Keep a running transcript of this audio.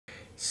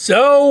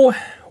So,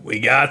 we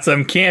got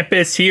some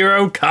Campus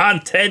Hero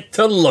content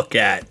to look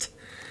at.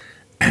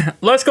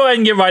 Let's go ahead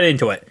and get right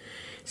into it.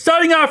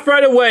 Starting off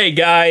right away,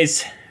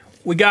 guys,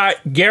 we got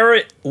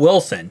Garrett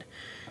Wilson,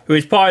 who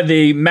is part of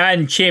the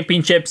Madden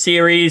Championship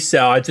Series.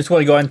 So I just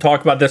want to go ahead and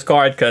talk about this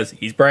card because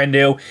he's brand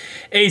new.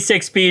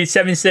 86 speed,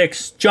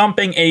 76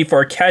 jumping,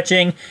 84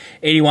 catching,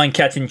 81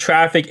 catching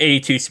traffic,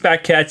 82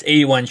 spec catch,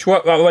 81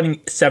 short route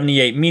running,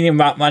 78 medium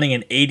route running,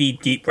 and 80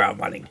 deep route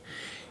running.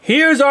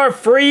 Here's our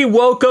free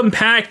welcome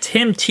pack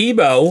Tim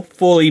Tebow,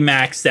 fully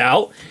maxed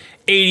out.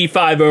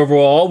 85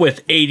 overall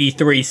with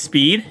 83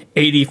 speed,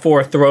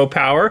 84 throw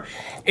power,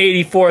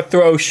 84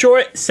 throw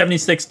short,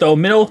 76 throw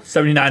middle,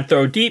 79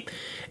 throw deep,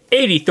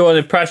 80 throw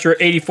under pressure,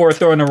 84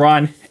 throw in the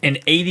run, and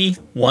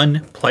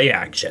 81 play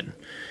action.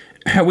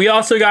 We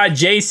also got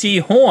JC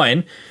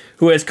Horn,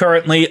 who is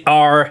currently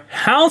our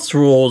House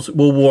Rules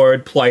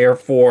reward player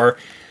for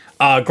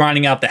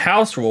grinding out the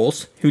house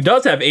rules, who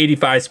does have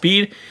 85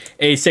 speed,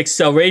 86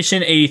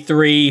 acceleration,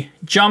 83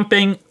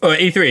 jumping, or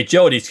 83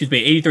 agility,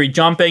 83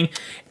 jumping,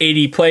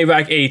 80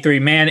 playback, 83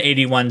 man,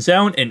 81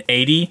 zone, and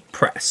 80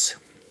 press.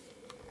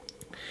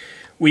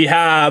 We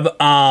have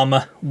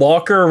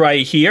Walker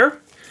right here,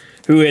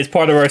 who is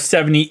part of our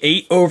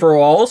 78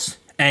 overalls,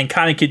 and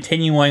kind of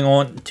continuing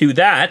on to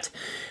that,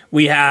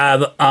 we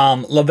have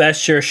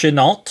Lavesher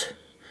Chenault,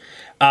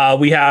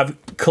 we have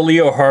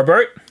Khalil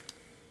Herbert,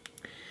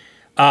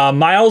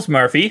 Miles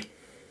Murphy,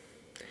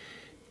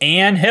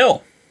 and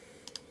Hill.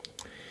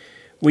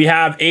 We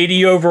have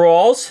 80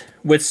 overalls,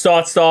 which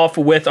starts off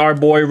with our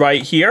boy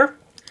right here,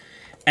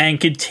 and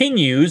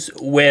continues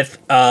with,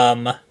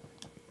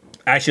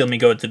 actually, let me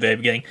go to the very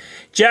beginning.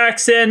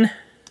 Jackson,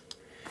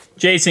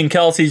 Jason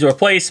Kelsey's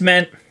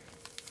replacement,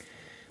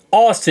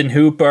 Austin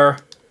Hooper,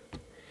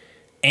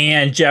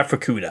 and Jeff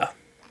Okudah,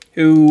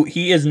 who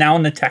he is now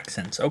in the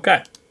Texans.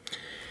 Okay.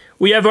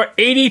 We have our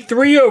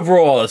 83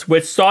 overalls,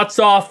 which starts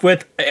off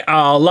with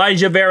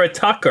Elijah Vera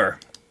Tucker,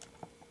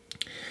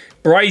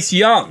 Bryce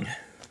Young,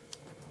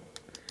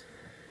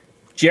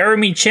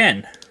 Jeremy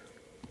Chin,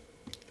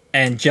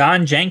 and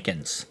John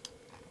Jenkins.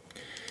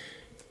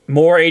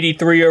 More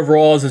 83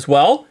 overalls as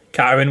well.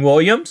 Kyron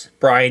Williams,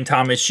 Brian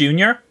Thomas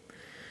Jr.,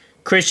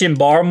 Christian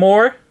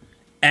Barmore,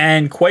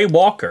 and Quay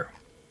Walker.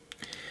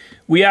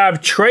 We have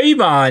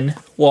Trayvon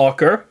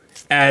Walker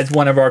as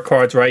one of our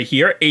cards right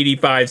here.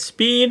 85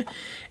 speed,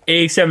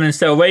 87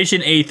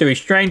 acceleration, 83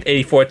 strength,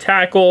 84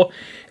 tackle,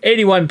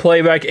 81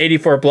 playback,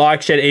 84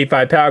 block shed,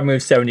 85 power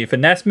move, 70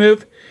 finesse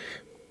move.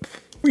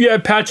 We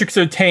have Patrick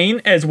Surtain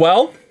as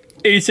well.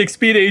 86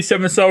 speed,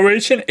 87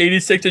 acceleration,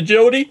 86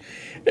 agility,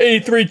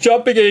 83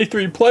 jumping,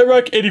 83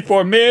 playback,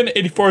 84 man,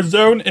 84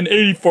 zone, and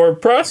 84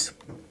 press.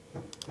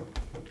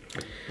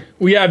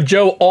 We have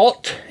Joe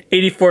Alt,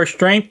 84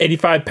 strength,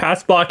 85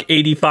 pass block,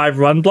 85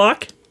 run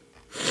block.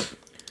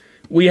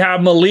 We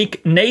have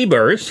Malik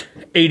Neighbors,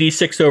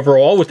 86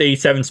 overall with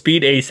 87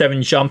 speed,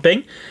 87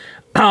 jumping,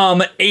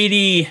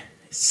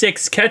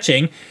 86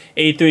 catching,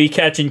 83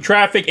 catching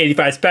traffic,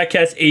 85 spec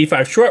catch,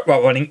 85 short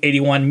route running,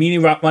 81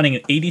 medium route running,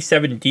 and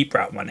 87 deep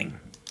route running.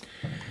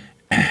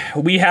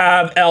 We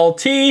have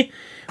LT,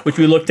 which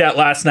we looked at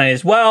last night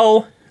as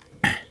well.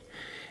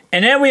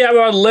 And then we have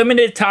our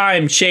limited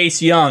time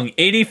Chase Young,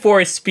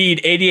 84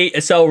 speed, 88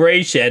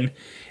 acceleration,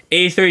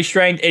 83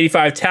 strength,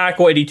 85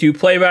 tackle, 82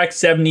 playback,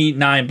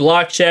 79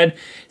 block shed,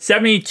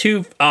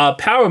 72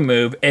 power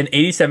move, and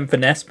 87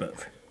 finesse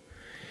move.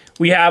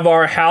 We have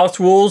our house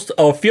rules,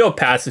 field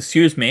pass,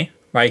 excuse me,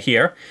 right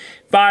here.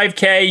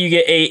 5K, you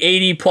get a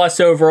 80 plus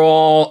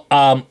overall,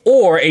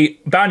 or a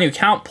bounty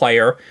account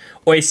player,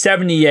 or a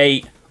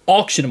 78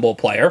 auctionable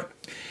player.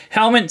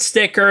 Helmet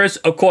stickers,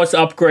 of course,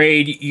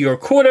 upgrade your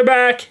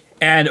quarterback,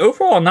 and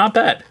overall, not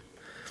bad.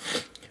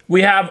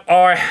 We have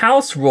our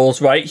house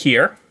rules right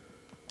here.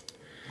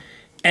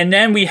 And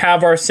then we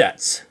have our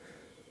sets,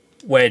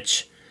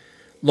 which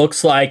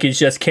looks like it's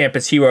just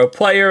Campus Hero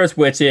players,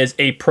 which is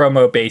a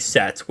promo-based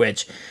set,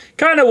 which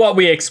kind of what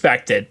we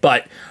expected.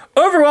 But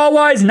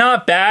overall-wise,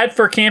 not bad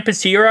for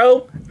Campus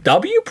Hero.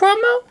 W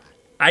promo?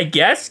 I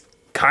guess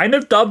kind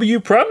of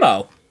W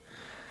promo.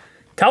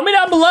 Tell me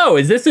down below,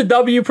 is this a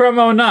W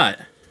promo or not?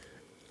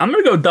 I'm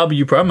going to go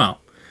W promo.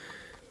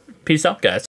 Peace out, guys.